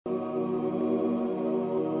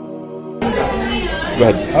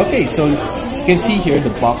Good. Okay, so you can see here the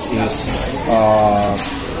box is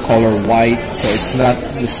color white, so it's not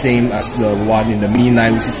the same as the one in the Mi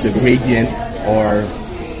 9, which is the gradient or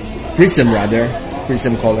prism rather,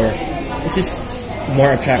 prism color. It's just more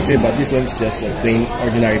attractive, but this one is just a plain,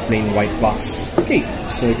 ordinary plain white box. Okay,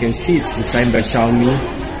 so you can see it's designed by Xiaomi.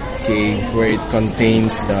 Okay, where it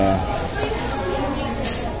contains the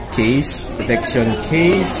case, protection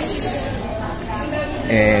case,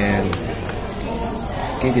 and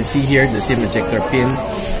okay, you can see here the SIM ejector pin.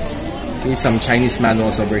 Okay, some Chinese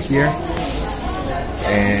manuals over here,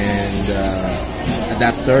 and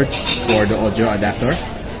adapter for the audio adapter.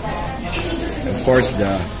 And of course,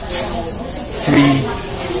 the free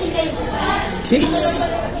case.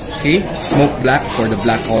 Okay, smoke black for the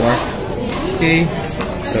black color. Okay,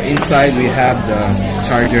 so inside we have the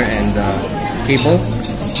charger and the cable.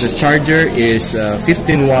 The charger is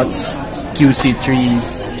 15 watts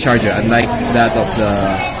QC3 charger, unlike that of the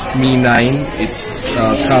Mi 9. It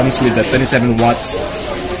comes with the 27 watts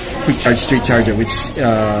quick charge 3 charger, which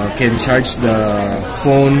can charge the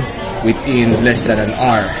phone within less than an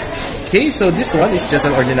hour. Okay, so this one is just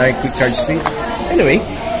an ordinary quick charge 3. Anyway,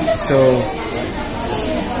 so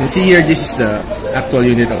you can see here, this is the actual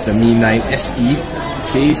unit of the Mi 9 SE.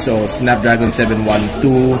 Okay, so Snapdragon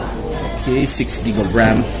 712. Okay, 6 GB of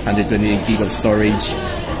RAM, 128 GB of storage,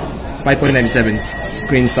 5.97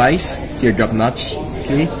 screen size, teardrop notch.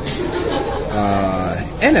 Okay,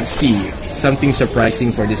 NFC, something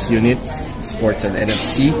surprising for this unit, sports and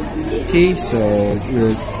NFC. Okay, so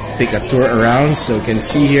we'll take a tour around. So you can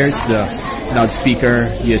see here it's the loudspeaker,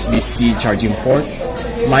 USB-C charging port,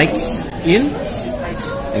 mic in,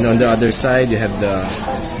 and on the other side you have the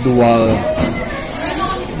dual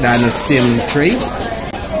nano SIM tray.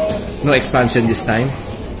 No expansion this time.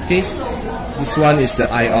 Okay, this one is the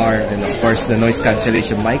IR, and of course the noise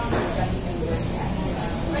cancellation mic,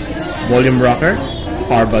 volume rocker,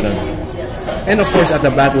 power button, and of course at the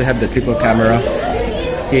back we have the triple camera.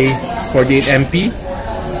 Okay, 48 MP,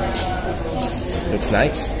 looks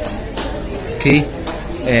nice. Okay,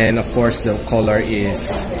 and of course the color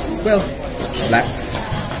is, well, black.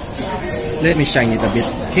 Let me shine it a bit.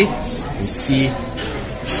 Okay, you see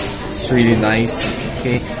it's really nice.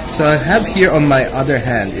 Okay, so I have here on my other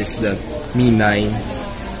hand is the Mi 9.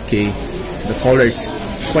 Okay, the color is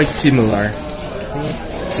quite similar. Okay.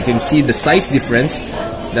 So you can see the size difference.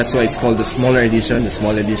 That's why it's called the smaller edition, the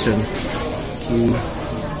small edition. Okay.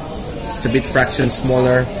 It's a bit fraction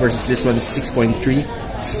smaller versus this one is 6.3.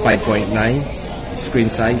 It's 5.9 screen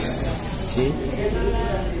size. Okay,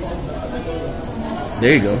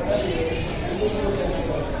 there you go.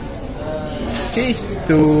 Okay,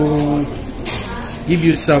 to give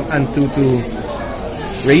you some Antutu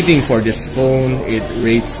rating for this phone, it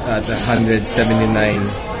rates at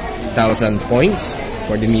 179,000 points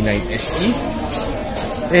for the Mi 9 SE.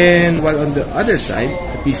 And while on the other side,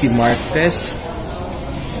 the PC Mark test,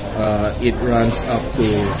 it runs up to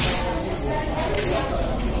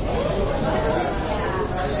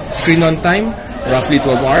screen on time, roughly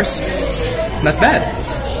 12 hours. Not bad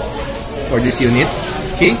for this unit.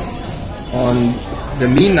 Okay, on the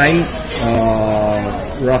Mi 9,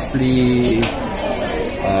 roughly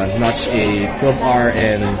notch a 12-hour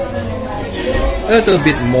and a little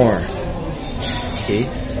bit more. Okay,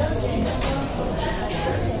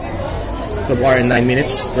 12-hour and 9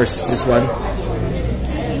 minutes versus this one.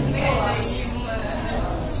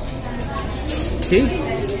 Okay,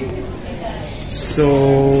 so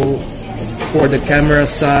for the camera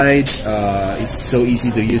side, it's so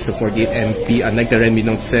easy to use the 48 MP, unlike the Redmi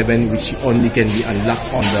Note 7, which only can be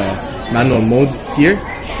unlocked on the manual mode here.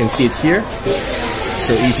 You can see it here.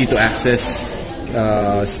 So easy to access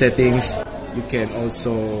settings. You can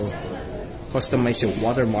also customize your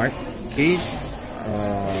watermark. Okay,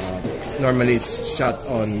 normally it's shot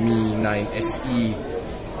on Mi 9 SE.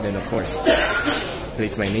 Then of course,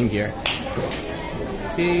 place my name here.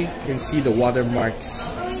 Okay, you can see the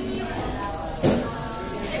watermarks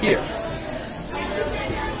here.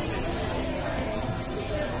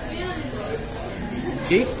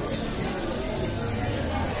 Okay,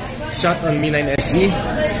 shot on Mi 9 SE,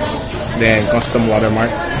 then custom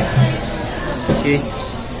watermark. Okay,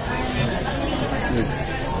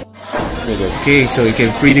 okay, so you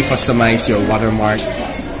can freely customize your watermark.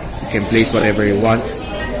 You can place whatever you want.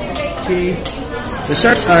 Okay, the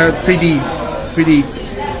shots are pretty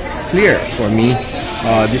clear for me.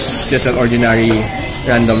 This is just an ordinary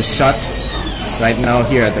random shot right now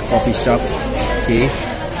here at the coffee shop. Okay,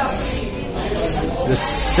 the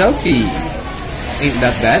selfie ain't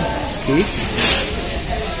that bad. Okay,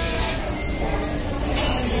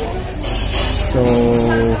 so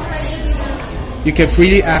You can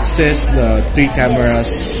freely access the 3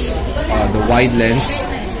 cameras, the wide lens,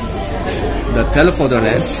 the telephoto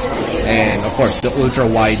lens, and of course the ultra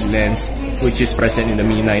wide lens, which is present in the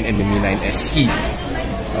Mi 9 and the Mi 9 SE.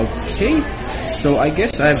 Okay, so I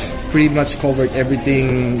guess I've pretty much covered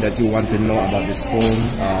everything that you want to know about this phone.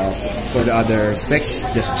 For the other specs,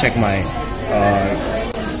 just check my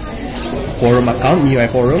forum account, MIUI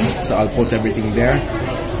forum, so I'll post everything there.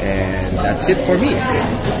 And that's it for me.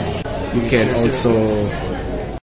 You can also